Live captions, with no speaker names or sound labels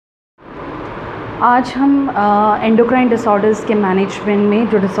आज हम endocrine disorders के मैनेजमेंट में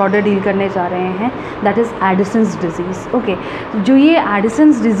जो डिसऑर्डर डील करने जा रहे हैं that is Edison's disease. Okay, जो ये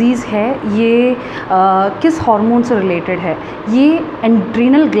एडिसन्स डिजीज़ है ये किस हार्मोन से रिलेटेड है? ये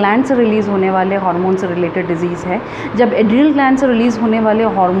एड्रीनल ग्लैंड से रिलीज़ होने वाले हार्मोन से रिलेटेड डिजीज़ है। जब एड्रीनल ग्लैंड से रिलीज़ होने वाले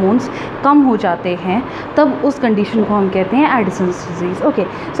हार्मोन्स कम हो जाते हैं तब उस कंडीशन को हम कहते हैं एडिसन्स डिजीज़। ओके,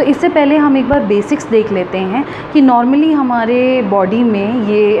 सो इससे पहले हम एक बार बेसिक्स देख लेते हैं कि नॉर्मली हमारे बॉडी में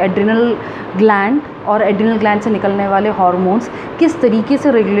ये एड्रीनल ग्लैंड और एड्रीनल ग्लैंड से निकलने वाले हार्मोन्स किस तरीके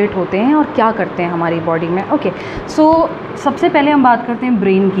से रेगुलेट होते हैं और क्या करते हैं हमारी बॉडी में। ओके, सो सबसे पहले हम बात करते हैं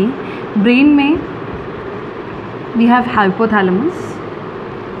ब्रेन की। ब्रेन में वी हैव हाइपोथैलेमस।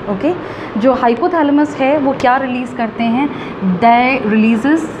 ओके, जो हाइपोथैलेमस है वो क्या रिलीज़ करते हैं? दे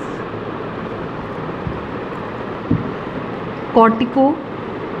releases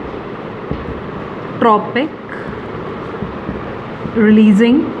corticotropic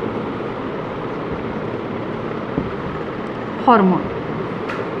releasing hormone.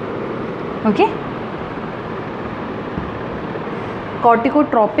 Okay,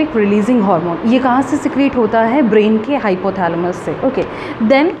 corticotropic releasing hormone ये कहाँ से सिक्रीट होता है? ब्रेन के हाइपोथैलेमस से। Okay,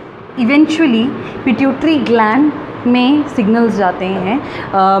 then eventually pituitary gland में सिग्नल्स जाते हैं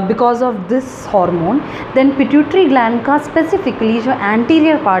because of this hormone. Then pituitary gland का स्पेसिफिकली जो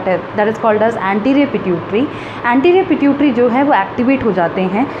एंटीरियर पार्ट है that is called as anterior pituitary. Anterior pituitary जो है वो एक्टिवेट हो जाते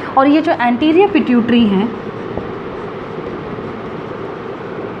हैं और ये जो एंटीरियर पिट्यूटरी हैं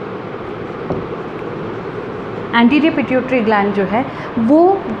एंटीरियर पिट्यूटरी ग्लैंड जो है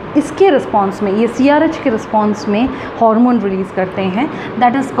वो इसके रिस्पॉन्स में, ये CRH के रिस्पॉन्स में हार्मोन रिलीज़ करते हैं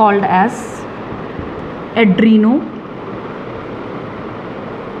that is called as Adreno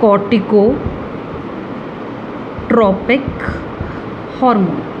corticotropic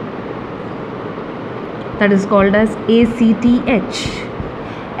hormone that is called as ACTH,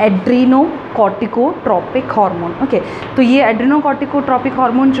 Adreno corticotropic hormone. Okay, तो ये एड्रीनो कॉर्टिकोट्रॉपिक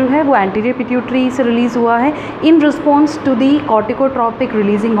हार्मोन जो है वो एंटीरियर पिट्यूटरी से रिलीज़ हुआ है in response to the corticotropic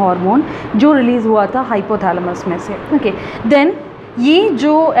releasing hormone जो रिलीज़ हुआ था हाइपोथैलेमस में से। ओके, देन ये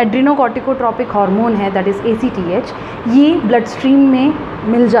जो एड्रीनो कॉर्टिकोट्रॉपिक हार्मोन है दैट इज़ ACTH ये ब्लड स्ट्रीम में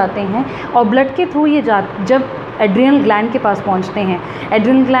मिल जाते हैं और ब्लड के थ्रू ये जब एड्रीनल ग्लैंड के पास पहुंचते हैं।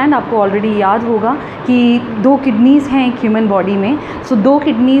 एड्रीनल ग्लैंड आपको ऑलरेडी याद होगा कि 2 किडनीज़ हैं एक ह्यूमन बॉडी में। सो 2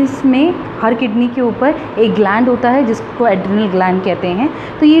 किडनीज़ में हर किडनी के ऊपर एक ग्लैंड होता है जिसको एड्रीनल ग्लैंड कहते हैं।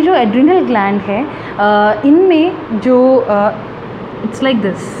 तो ये जो एड्रीनल ग्लैंड है इनमें जो इट्स लाइक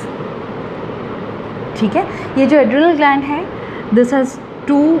दिस, ठीक है, ये जो एड्रीनल ग्लैंड है दिस हैज़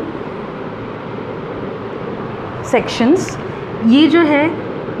 2 सेक्शंस। ये जो है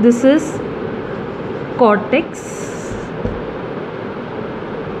this is cortex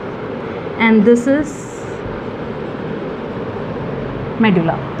and this is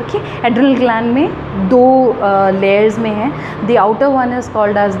medulla। Okay, adrenal gland में 2 लेयर्स में है। The outer one is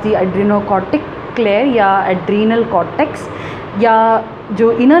called as the एड्रीनोकॉर्टिक layer या एड्रीनल कॉर्टेक्स, या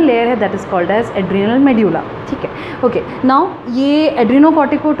जो इनर लेयर है that is called as adrenal medulla. ठीक है, ओके, नाउ ये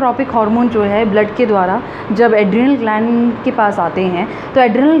एड्रीनोकॉर्टिकोट्रॉपिक हार्मोन जो है ब्लड के द्वारा जब एड्रीनल ग्लैंड के पास आते हैं तो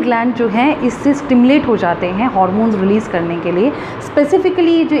एड्रीनल ग्लैंड जो है इससे स्टिमुलेट हो जाते हैं हार्मोन्स रिलीज़ करने के लिए।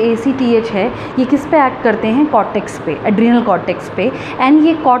 स्पेसिफिकली जो ACTH है ये किस पे एक्ट करते हैं? कॉर्टेक्स पे, एड्रीनल कॉर्टेक्स पे। एंड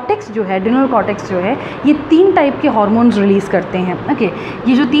ये कॉर्टेक्स जो है, एड्रीनल कॉर्टेक्स जो है ये 3 टाइप के हार्मोन्स रिलीज़ करते हैं। ओके,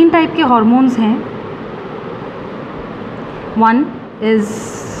 ये जो 3 टाइप के हार्मोन्स हैं, one is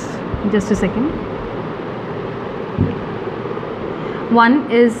just a second, one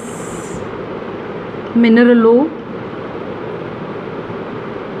is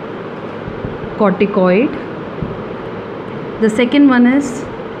mineralocorticoid, the second one is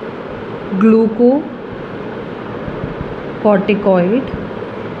glucocorticoid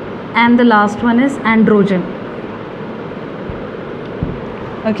and the last one is androgen।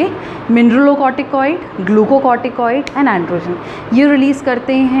 Okay, mineralocorticoid, glucocorticoid and androgen ये रिलीज़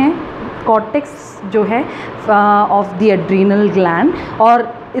करते हैं कॉर्टेक्स जो है ऑफ द एड्रीनल ग्लैंड और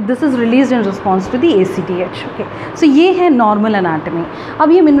this is release in response to the ACTH। Okay, सो ये है normal anatomy.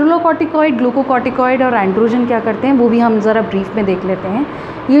 अब ये मिनरलोकॉर्टिकॉइड, ग्लूकोकॉर्टिकॉइड और एंड्रोजन क्या करते हैं वो भी हम ज़रा ब्रीफ में देख लेते हैं।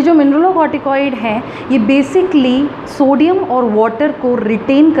 ये जो मिनरलोकॉर्टिकॉइड हैं ये बेसिकली सोडियम और वाटर को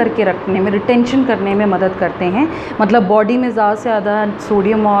रिटेन करके रखने में, रिटेंशन करने में मदद करते हैं। मतलब बॉडी में ज़्यादा से ज़्यादा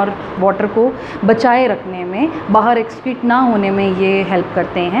सोडियम और वाटर को बचाए रखने में, बाहर एक्सक्रीट ना होने में ये हेल्प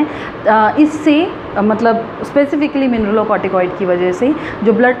करते हैं। इससे मतलब स्पेसिफिकली मिनरलोकॉर्टिकॉइड की वजह से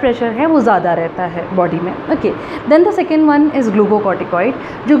जो ब्लड प्रेशर है वो ज़्यादा रहता है बॉडी में। Okay, then the second one is glucocorticoid.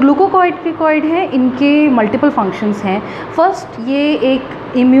 जो ग्लूकोकॉर्टिकॉइड है इनके मल्टीपल फंक्शंस हैं। फर्स्ट, ये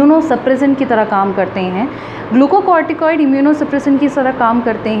एक इम्यूनोसप्रेसेंट की तरह काम करते हैं। ग्लूकोकॉर्टिकॉइड इम्यूनोसप्रेसेंट की तरह काम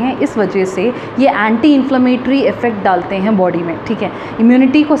करते हैं, इस वजह से ये एंटी इन्फ्लेमेटरी इफेक्ट डालते हैं बॉडी में, ठीक है।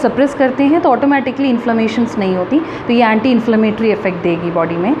 इम्यूनिटी को सप्रेस करते हैं तो ऑटोमेटिकली इन्फ्लेमेशंस नहीं होती, तो ये एंटी इन्फ्लेमेटरी इफेक्ट देगी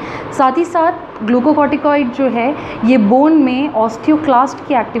बॉडी में। साथ ही साथ ग्लूकोकॉर्टिकॉइड जो है ये बोन में ऑस्टियोक्लास्ट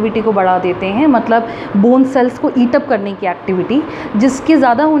की एक्टिविटी को बढ़ा देते हैं, मतलब बोन सेल्स को ईटअप करने की एक्टिविटी, जिसके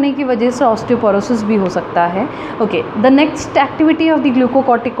ज़्यादा होने की वजह से ऑस्टियोपोरोसिस भी हो सकता है। Okay, the next activity of the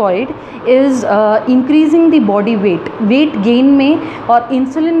glucocorticoid is increasing the body weight gain में और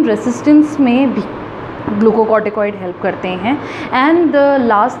इंसुलिन रेसिस्टेंस में भी ग्लूकोकॉर्टिकॉइड हेल्प करते हैं। And the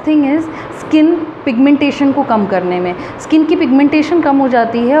last thing is skin pigmentation को कम करने में। स्किन की पिगमेंटेशन कम हो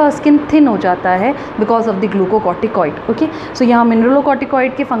जाती है और स्किन थिन हो जाता है because of the glucocorticoid. Okay, सो यहाँ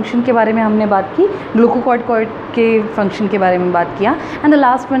मिनरलोकॉर्टिकॉइड के फंक्शन के बारे में हमने बात की, ग्लूकोकॉर्टिकॉइड के फंक्शन के बारे में बात किया। And the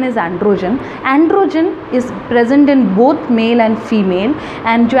last one is androgen. Androgen is present in both male and female,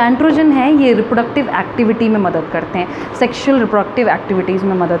 and जो एंड्रोजन है ये रिप्रोडक्टिव एक्टिविटी में मदद करते हैं, सेक्शुअल रिप्रोडक्टिव एक्टिविटीज़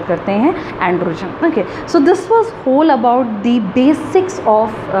में मदद करते हैं androgen. Okay, so this was whole about the basics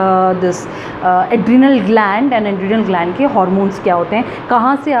of this adrenal gland and adrenal gland के hormones क्या होते हैं,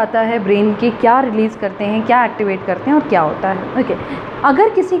 कहाँ से आता है, ब्रेन के क्या रिलीज़ करते हैं, क्या एक्टिवेट करते हैं और क्या होता है। ओके, अगर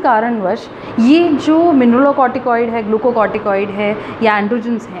किसी कारणवश ये जो मिनरलोकॉर्टिकॉइड है, ग्लूकोकॉर्टिकॉइड है या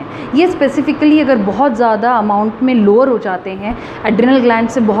एंड्रोजन्स हैं, ये स्पेसिफिकली अगर बहुत ज़्यादा अमाउंट में लोअर हो जाते हैं, एड्रिनल ग्लैंड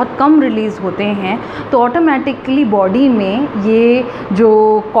से बहुत कम रिलीज़ होते हैं, तो ऑटोमेटिकली बॉडी में ये जो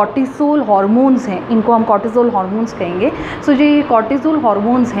कॉर्टिसोल हार्मोन्स हैं, इनको हम कॉर्टिसोल हार्मोन्स कहेंगे। सो जो ये कॉर्टिसोल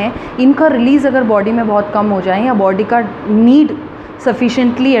हार्मोन्स हैं इनका रिलीज़ अगर बॉडी में बहुत कम हो जाए या बॉडी का नीड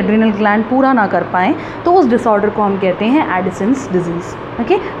सफिशेंटली एड्रिनल ग्लैंड पूरा ना कर पाएँ, तो उस डिसऑर्डर को हम कहते हैं Edison's disease.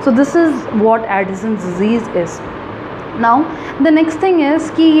 Okay, so this is what Edison's disease is. Now the next thing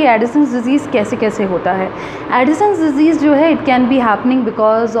is कि ये एडिसन्स डिजीज़ कैसे कैसे होता है। एडिसन्स डिजीज़ जो है it can be happening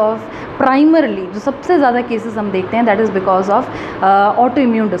because of primarily जो सबसे ज़्यादा केसेस हम देखते हैं that is because of auto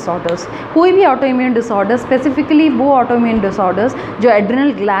immune disorders. कोई भी ऑटो इम्यून डिसऑर्डर, स्पेसिफिकली वो ऑटो इम्यून डिसऑर्डर्स जो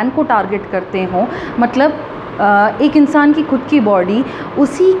एड्रिनल ग्लैंड को टारगेट करते हों, मतलब एक इंसान की खुद की बॉडी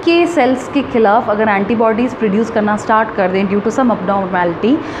उसी के सेल्स के खिलाफ अगर एंटीबॉडीज़ प्रोड्यूस करना स्टार्ट कर दें ड्यू टू सम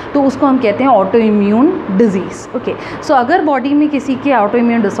अबनॉर्मैलिटी, तो उसको हम कहते हैं ऑटो इम्यून डिजीज़। ओके, सो अगर बॉडी में किसी के ऑटो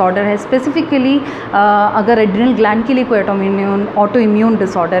इम्यून डिसऑर्डर है, स्पेसिफिकली अगर एड्रिनल ग्लैंड के लिए कोई ऑटो इम्यून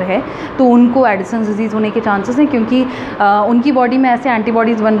डिसऑर्डर है, तो उनको एडिसन्स डिजीज़ होने के चांसेस हैं, क्योंकि उनकी बॉडी में ऐसे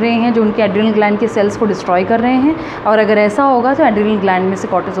एंटीबॉडीज़ बन रहे हैं जो उनके एड्रिनल ग्लैंड के सेल्स को डिस्ट्रॉय कर रहे हैं, और अगर ऐसा होगा तो एड्रिनल ग्लैंड में से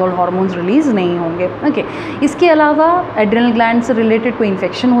कॉर्टिसोल हार्मोन्स रिलीज़ नहीं होंगे। ओके, इसके अलावा एड्रिनल ग्लैंड से रिलेटेड कोई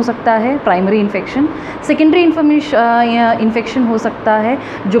इन्फेक्शन हो सकता है, प्राइमरी इन्फेक्शन, सेकेंडरी इन्फेक्शन हो सकता है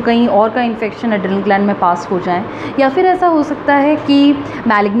जो कहीं और का इन्फेक्शन एड्रिनल ग्लैंड में पास हो जाए, या फिर ऐसा हो सकता है कि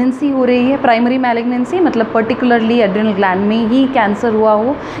मैलिग्नेंसी हो रही है, प्राइमरी मैलिग्नेंसी मतलब पर्टिकुलरली एड्रिनल ग्लैंड में ही कैंसर हुआ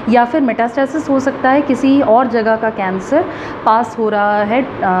हो, या फिर मेटास्टेसिस हो सकता है, किसी और जगह का कैंसर पास हो रहा है,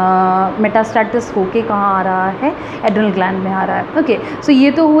 मेटास्टेटिस होके कहाँ आ रहा है, एड्रिनल ग्लैंड में आ रहा है। ओके, सो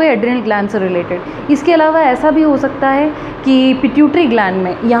ये तो हुए एड्रिनल ग्लैंड से रिलेटेड। इसके अलावा ऐसा भी हो सकता है कि पिट्यूटरी ग्लैंड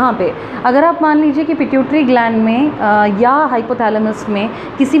में, यहाँ पे अगर आप मान लीजिए कि पिट्यूटरी ग्लैंड में या हाइपोथैलेमस में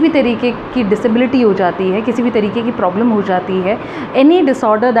किसी भी तरीके की डिसेबिलिटी हो जाती है, किसी भी तरीके की प्रॉब्लम हो जाती है, any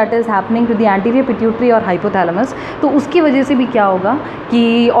disorder that is happening to the anterior pituitary और हाइपोथैलेमस, तो उसकी वजह से भी क्या होगा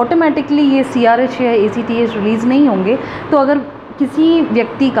कि ऑटोमेटिकली ये CRH या ACTH रिलीज़ नहीं होंगे। तो अगर किसी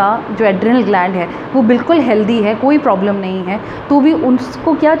व्यक्ति का जो एड्रिनल ग्लैंड है वो बिल्कुल हेल्दी है, कोई प्रॉब्लम नहीं है, तो भी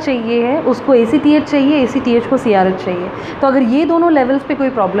उसको क्या चाहिए है, उसको ACTH चाहिए, ACTH को CRH चाहिए। तो अगर ये दोनों लेवल्स पे कोई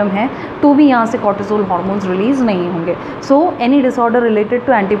प्रॉब्लम है तो भी यहाँ से कॉर्टिसोल हार्मोन्स रिलीज़ नहीं होंगे। So any disorder related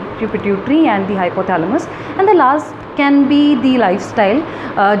to anterior pituitary and the hypothalamus. And the last can be the lifestyle,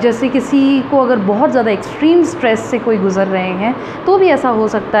 जैसे किसी को अगर बहुत ज़्यादा एक्सट्रीम स्ट्रेस से कोई गुजर रहे हैं तो भी ऐसा हो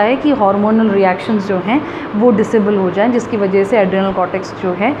सकता है कि हार्मोनल रिएक्शंस जो हैं वो डिसेबल हो जाएं, जिसकी वजह से एड्रिनल कॉर्टेक्स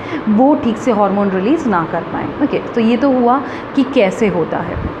जो है वो ठीक से हार्मोन रिलीज़ ना कर पाएँ। ओके, तो ये तो हुआ कि कैसे होता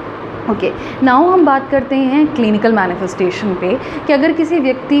है। ओके, नाउ हम बात करते हैं क्लिनिकल मैनिफेस्टेशन पे कि अगर किसी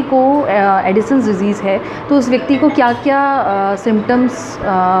व्यक्ति को एडिसन्स डिजीज़ है तो उस व्यक्ति को क्या क्या सिम्टम्स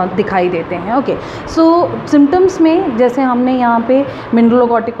दिखाई देते हैं। ओके, सो सिम्टम्स में जैसे हमने यहाँ पे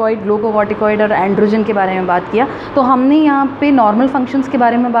मिनरलोकॉर्टिकॉइड, ग्लूकोकॉर्टिकॉइड और एंड्रोजन के बारे में बात किया, तो हमने यहाँ पे नॉर्मल फंक्शंस के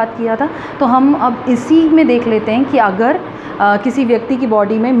बारे में बात किया था, तो हम अब इसी में देख लेते हैं कि अगर किसी व्यक्ति की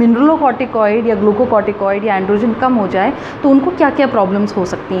बॉडी में मिनरलोकॉर्टिकॉइड या ग्लूकोकॉर्टिकॉइड या एंड्रोजन कम हो जाए तो उनको क्या क्या प्रॉब्लम्स हो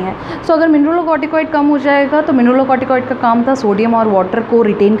सकती हैं। सो अगर मिनरलोकॉर्टिकॉइड कम हो जाएगा तो मिनरलोकॉर्टिकॉइड का काम था सोडियम और वाटर को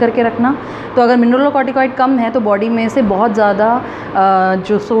रिटेन करके रखना। तो अगर मिनरलोकॉर्टिकॉइड कम है तो बॉडी में से बहुत ज़्यादा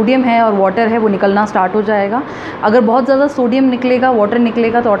जो सोडियम है और वाटर है वो निकलना स्टार्ट हो जाएगा। अगर बहुत ज़्यादा सोडियम निकलेगा, वाटर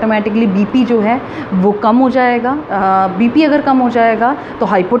निकलेगा, तो ऑटोमेटिकली बीपी जो है वो कम हो जाएगा। बीपी अगर कम हो जाएगा तो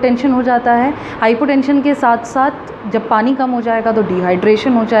हाइपोटेंशन हो जाता है। हाइपोटेंशन के साथ साथ जब पानी कम हो जाएगा तो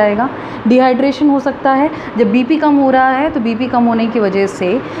डिहाइड्रेशन हो जाएगा। डिहाइड्रेशन हो सकता है जब बीपी कम हो रहा है, तो बीपी कम होने की वजह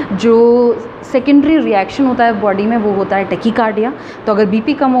से जो सेकेंडरी रिएक्शन होता है बॉडी में वो होता है टेकीकार्डिया। तो अगर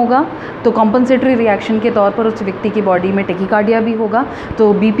बीपी कम होगा तो कॉम्पनसेटरी रिएक्शन के तौर पर उस व्यक्ति की बॉडी में टेकीकार्डिया भी होगा।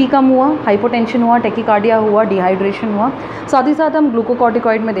 तो बीपी कम हुआ, हाइपोटेंशन हुआ, टेकीकार्डिया हुआ, डिहाइड्रेशन हुआ। साथ ही साथ हम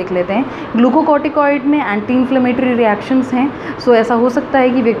ग्लूकोकॉर्टिकॉइड में देख लेते हैं। ग्लूकोकॉर्टिकॉइड में एंटी इन्फ्लेमेटरी रिएक्शंस हैं। सो ऐसा हो सकता है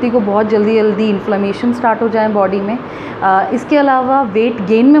कि व्यक्ति को बहुत जल्दी जल्दी इन्फ्लेमेशन स्टार्ट हो जाए बॉडी में। इसके अलावा वेट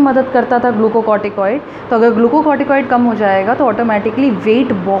गेन में मदद करता था ग्लूकोकॉर्टिकॉइड। तो अगर ग्लूकोकॉर्टिकॉइड कम हो जाएगा तो ऑटोमेटिकली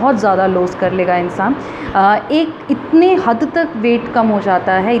वेट बहुत ज़्यादा लॉस कर लेगा इंसान। एक इतने हद तक वेट कम हो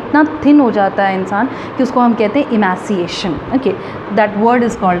जाता है, इतना थिन हो जाता है इंसान कि उसको हम कहते हैं इमैसिएशन। Okay, that word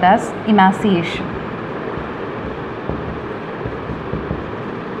is called as इमैसिएशन।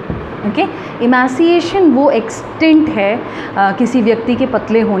 Okay, इमैसिएशन वो एक्सटेंट है किसी व्यक्ति के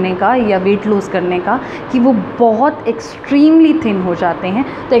पतले होने का या वेट लॉस करने का कि वो बहुत एक्सट्रीमली थिन हो जाते हैं।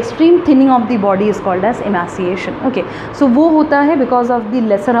 तो extreme thinning of the body is called as इमैसिएशन। Okay, सो वो होता है because of the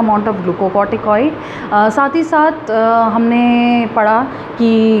lesser amount of glucocorticoid. साथ ही साथ हमने पढ़ा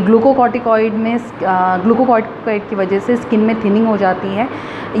कि ग्लूकोकॉर्टिकॉइड में ग्लूकोकॉर्टिकॉइड की वजह से स्किन में थिनिंग हो जाती है।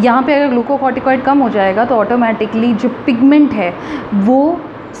 यहाँ पे अगर ग्लूकोकॉर्टिकॉइड कम हो जाएगा तो ऑटोमेटिकली जो पिगमेंट है वो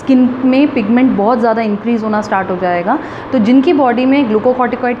स्किन में पिगमेंट बहुत ज़्यादा इंक्रीज़ होना स्टार्ट हो जाएगा। तो जिनकी बॉडी में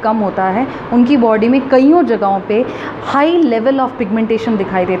ग्लूकोकॉर्टिकॉइड कम होता है उनकी बॉडी में कईयों जगहों पे हाई लेवल ऑफ पिगमेंटेशन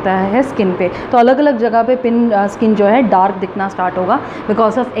दिखाई देता है स्किन पे। तो अलग अलग जगह पे स्किन जो है डार्क दिखना स्टार्ट होगा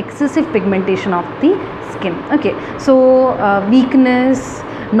because of excessive pigmentation of the skin. Okay, so weakness,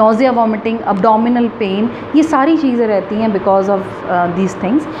 nausea, vomiting, abdominal pen, ये सारी चीज़ें रहती हैं because of these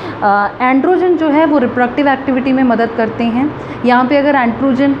things. Androgen जो है वो रिप्रोडक्टिव एक्टिविटी में मदद करते हैं। यहाँ पे अगर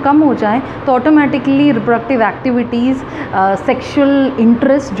एंड्रोजन कम हो जाए तो automatically reproductive activities, sexual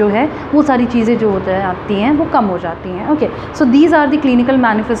interest जो है वो सारी चीज़ें जो हो जाती हैं वो कम हो जाती हैं। Okay, so these are the clinical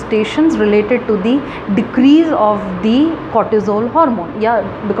manifestations related to the decrease of the cortisol hormone या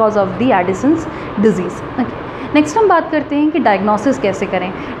because of the Edison's disease. Okay, next हम बात करते हैं कि डायग्नोसिस कैसे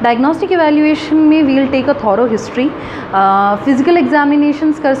करें। डायग्नोस्टिक इवैल्यूएशन में we will take a thorough history. Physical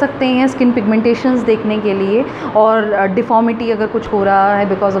examinations कर सकते हैं स्किन पिगमेंटेशंस देखने के लिए और डिफॉर्मिटी अगर कुछ हो रहा है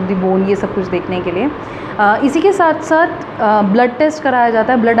बिकॉज ऑफ द बोन, ये सब कुछ देखने के लिए। इसी के साथ साथ ब्लड टेस्ट कराया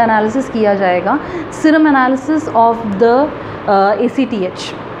जाता है, ब्लड एनालिसिस किया जाएगा, serum analysis of the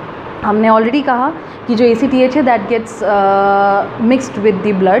ACTH। हमने ऑलरेडी कहा कि जो ACTH है that gets mixed with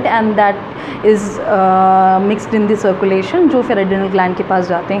the blood and that is mixed in the circulation, जो फिर एड्रिनल ग्लैंड के पास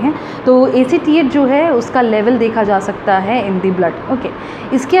जाते हैं। तो ACTH जो है उसका लेवल देखा जा सकता है इन द ब्लड। ओके,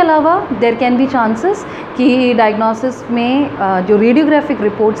 इसके अलावा देयर कैन बी चांसेस कि डायग्नोसिस में जो रेडियोग्राफिक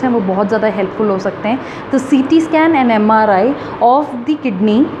रिपोर्ट्स हैं वो बहुत ज़्यादा हेल्पफुल हो सकते हैं। तो CT scan and MRI of the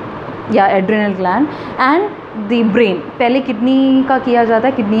kidney या adrenal gland and the brain, पहले किडनी का किया जाता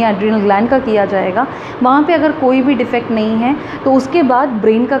है, किडनी या एड्रिनल ग्लैंड का किया जाएगा। वहाँ पे अगर कोई भी डिफेक्ट नहीं है तो उसके बाद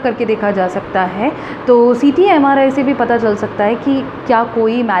ब्रेन का करके देखा जा सकता है। तो CT MRI से भी पता चल सकता है कि क्या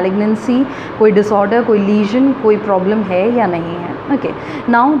कोई मैलिग्नेंसी, कोई डिसऑर्डर, कोई लीजन, कोई प्रॉब्लम है या नहीं है। Okay,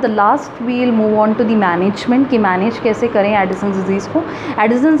 now the last we will move on to the management कि मैनेज कैसे करें एडिसन्स डिजीज़ को।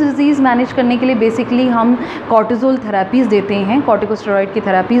 एडिसन्स डिजीज़ मैनेज करने के लिए बेसिकली हम कॉर्टिसोल थेरेपीज़ देते हैं, कॉर्टिकोस्टेरॉइड की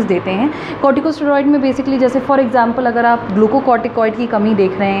थेरेपीज़ देते हैं। कॉर्टिकोस्टेरॉइड में बेसिकली जैसे फॉर एग्जांपल अगर आप ग्लूकोकॉर्टिकॉइड की कमी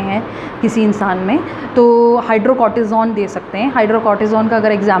देख रहे हैं किसी इंसान में तो हाइड्रोकॉर्टिजोन दे सकते हैं। हाइड्रोकॉर्टिजोन का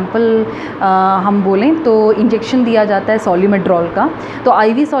अगर एग्जांपल हम बोलें तो इंजेक्शन दिया जाता है सॉल्यूमेड्रॉल का। तो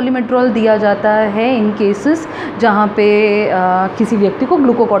IV सॉल्यूमेड्रॉल दिया जाता है इन केसेस जहाँ पे किसी व्यक्ति को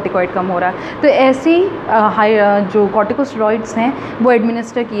ग्लूकोकॉर्टिकॉइड कम हो रहा है। तो ऐसे जो कॉर्टिकोस्टेरॉइड्स हैं वो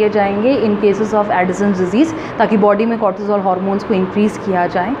एडमिनिस्टर किए जाएंगे इन केसेस ऑफ एडिसन्स डिजीज़ ताकि बॉडी में कॉर्टिसोल हार्मोन्स को इंक्रीज़ किया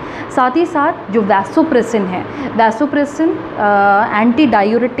जाए। साथ ही साथ जो वैसोप्रेसिन है, वैसोप्रेसिन एंटी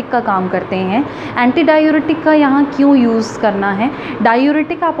डायूरेटिक का काम करते हैं। एंटी डायूरेटिक का यहाँ क्यों यूज़ करना है?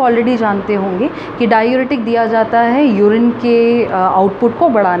 डायूरेटिक आप ऑलरेडी जानते होंगे कि डायूरेटिक दिया जाता है यूरिन के आउटपुट को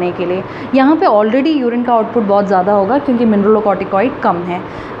बढ़ाने के लिए। यहाँ पे ऑलरेडी यूरिन का आउटपुट बहुत ज़्यादा होगा क्योंकि मिनरलोकॉर्टिकॉइड कम है।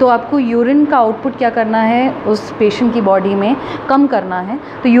 तो आपको यूरिन का आउटपुट क्या करना है, उस पेशेंट की बॉडी में कम करना है।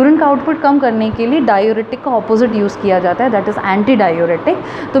 तो यूरिन का आउटपुट कम करने के लिए डायूरेटिक का ऑपोजिट यूज़ किया जाता है, दैट इज़ एंटी डायूरेटिक।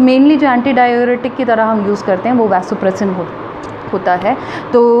 तो मेनली जो एंटी डायूरेटिक की तरह हम यूज़ करते हैं वो वैसोप्रेसिन होता है।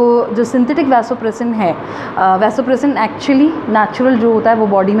 तो जो सिंथेटिक वैसोप्रेसिन है, वैसोप्रेसिन एक्चुअली नेचुरल जो होता है वो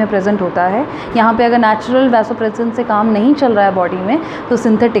बॉडी में प्रेजेंट होता है। यहाँ पे अगर नेचुरल वैसोप्रेसिन से काम नहीं चल रहा है बॉडी में, तो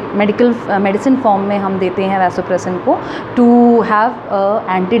सिंथेटिक मेडिसिन फॉर्म में हम देते हैं वैसोप्रेसिन को to have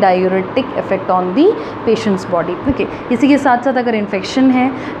anti diuretic effect on the patients body. Okay, इसी के साथ साथ अगर इन्फेक्शन है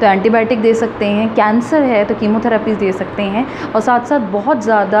तो एंटीबायोटिक दे सकते हैं, कैंसर है तो कीमोथेरेपी दे सकते हैं, और साथ साथ बहुत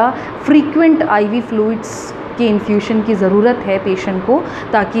ज़्यादा फ्रीक्वेंट आईवी फ्लूइड्स के इन्फ्यूशन की ज़रूरत है पेशेंट को,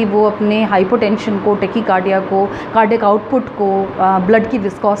 ताकि वो अपने हाइपोटेंशन को, टेकीकार्डिया को, कार्डियक आउटपुट को, ब्लड की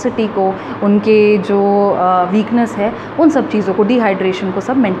विस्कोसिटी को, उनके जो वीकनेस है उन सब चीज़ों को, डिहाइड्रेशन को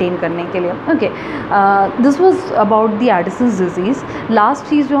सब मेंटेन करने के लिए। Okay, this was about the Edison's disease. Last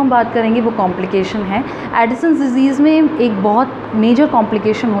चीज़ जो हम बात करेंगे वो कॉम्प्लिकेशन है। एडिसन्स डिजीज़ में एक बहुत मेजर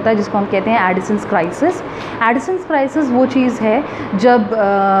कॉम्प्लिकेशन होता है जिसको हम कहते हैं एडिसन्स क्राइसिस। एडिसन्स क्राइसिस वो चीज़ है जब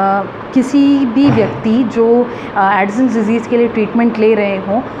किसी भी व्यक्ति जो एडिसन्स डिजीज़ के लिए ट्रीटमेंट ले रहे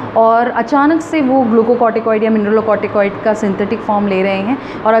हों और अचानक से वो ग्लूकोकॉर्टिकॉइड या मिनरलोकॉर्टिकॉइड का सिंथेटिक फॉर्म ले रहे हैं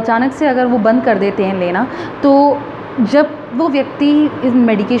और अचानक से अगर वो बंद कर देते हैं लेना, तो जब वो व्यक्ति इन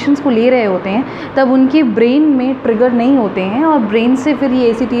मेडिकेशंस को ले रहे होते हैं तब उनके ब्रेन में ट्रिगर नहीं होते हैं और ब्रेन से फिर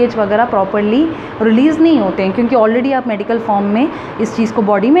ये ACTH वगैरह प्रॉपरली रिलीज़ नहीं होते हैं, क्योंकि ऑलरेडी आप मेडिकल फॉर्म में इस चीज़ को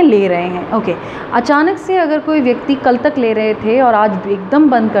बॉडी में ले रहे हैं। ओके, अचानक से अगर कोई व्यक्ति कल तक ले रहे थे और आज एकदम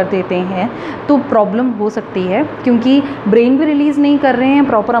बंद कर देते हैं तो प्रॉब्लम हो सकती है, क्योंकि ब्रेन भी रिलीज़ नहीं कर रहे हैं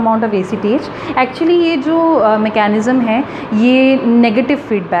proper amount of ACTH। Actually ये जो मैकेनिज़्म है ये नेगेटिव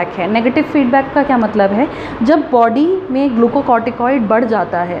फीडबैक है। नेगेटिव फीडबैक का क्या मतलब है? जब बॉडी में ग्लूकोकॉर्टिकॉइड बढ़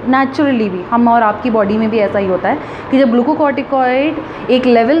जाता है नेचुरली, भी हम और आपकी बॉडी में भी ऐसा ही होता है कि जब ग्लूकोकॉर्टिकॉइड एक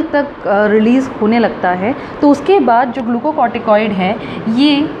लेवल तक रिलीज़ होने लगता है तो उसके बाद जो ग्लूकोकॉर्टिकॉइड है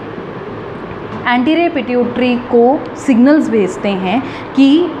ये एंटीरियर पिट्यूटरी को सिग्नल्स भेजते हैं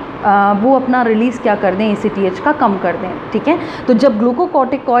कि वो अपना रिलीज़ क्या कर दें, ACTH का कम कर दें। ठीक है, तो जब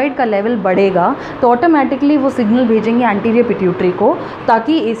ग्लूकोकॉर्टिकॉइड का लेवल बढ़ेगा तो ऑटोमेटिकली वो सिग्नल भेजेंगे एंटीरियर पिट्यूटरी को,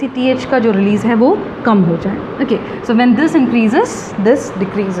 ताकि ACTH का जो रिलीज़ है वो कम हो जाए। Okay, so when this increases this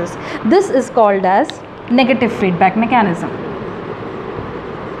decreases, this is called as negative feedback mechanism.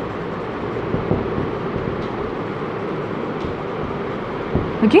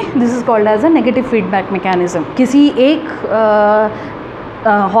 Okay, this is called as a negative feedback mechanism. किसी एक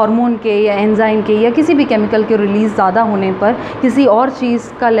हार्मोन के या एंजाइम के या किसी भी केमिकल के रिलीज़ ज़्यादा होने पर किसी और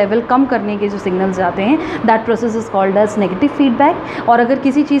चीज़ का लेवल कम करने के जो सिग्नल्स आते हैं, that process is called as negative feedback. और अगर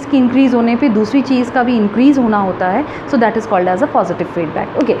किसी चीज़ की इंक्रीज़ होने पे दूसरी चीज़ का भी इंक्रीज़ होना होता है, so that is called as a positive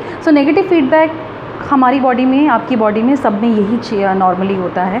feedback. Okay, so negative feedback हमारी बॉडी में, आपकी बॉडी में, सब में यही नॉर्मली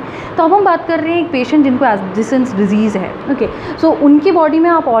होता है। तो अब हम बात कर रहे हैं एक पेशेंट जिनको एडिसन्स डिजीज़ है। ओके, सो उनकी बॉडी में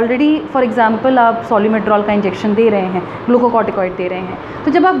आप ऑलरेडी फॉर एग्जांपल आप सॉल्यूमेट्रॉल का इंजेक्शन दे रहे हैं, ग्लूकोकॉर्टिकॉइड दे रहे हैं।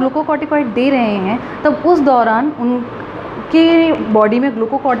 तो जब आप ग्लूकोकॉर्टिकॉइड दे रहे हैं तब उस दौरान उनके बॉडी में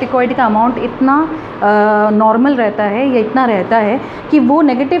ग्लूकोकॉर्टिकॉइड का अमाउंट इतना नॉर्मल रहता है या इतना रहता है कि वो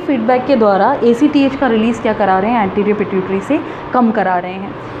नेगेटिव फीडबैक के द्वारा ACTH का रिलीज़ क्या करा रहे हैं, एंटीरियर पिट्यूटरी से कम करा रहे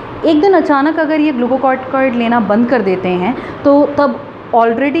हैं। एक दिन अचानक अगर ये ग्लूकोकॉर्टिकॉइड लेना बंद कर देते हैं तो तब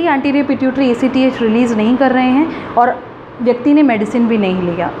already anterior pituitary ACTH release नहीं कर रहे हैं और व्यक्ति ने मेडिसिन भी नहीं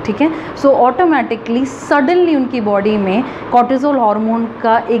लिया। ठीक है, सो ऑटोमेटिकली सडनली उनकी बॉडी में कॉर्टिसोल हार्मोन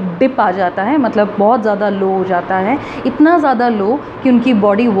का एक डिप आ जाता है, मतलब बहुत ज़्यादा लो हो जाता है, इतना ज़्यादा लो कि उनकी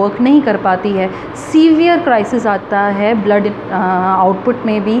बॉडी वर्क नहीं कर पाती है। सीवियर क्राइसिस आता है ब्लड आउटपुट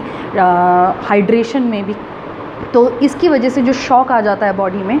में भी, हाइड्रेशन में भी। तो इसकी वजह से जो शॉक आ जाता है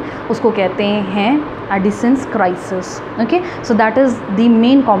बॉडी में उसको कहते हैं Edison's crisis. Okay, so that is the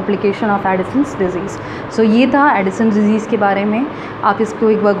main complication of Edison's disease. सो ये था एडिसन्स डिजीज़ के बारे में। आप इसको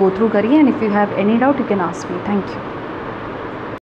एक बार गो थ्रू करिए and if you have any doubt you can ask me. Thank you.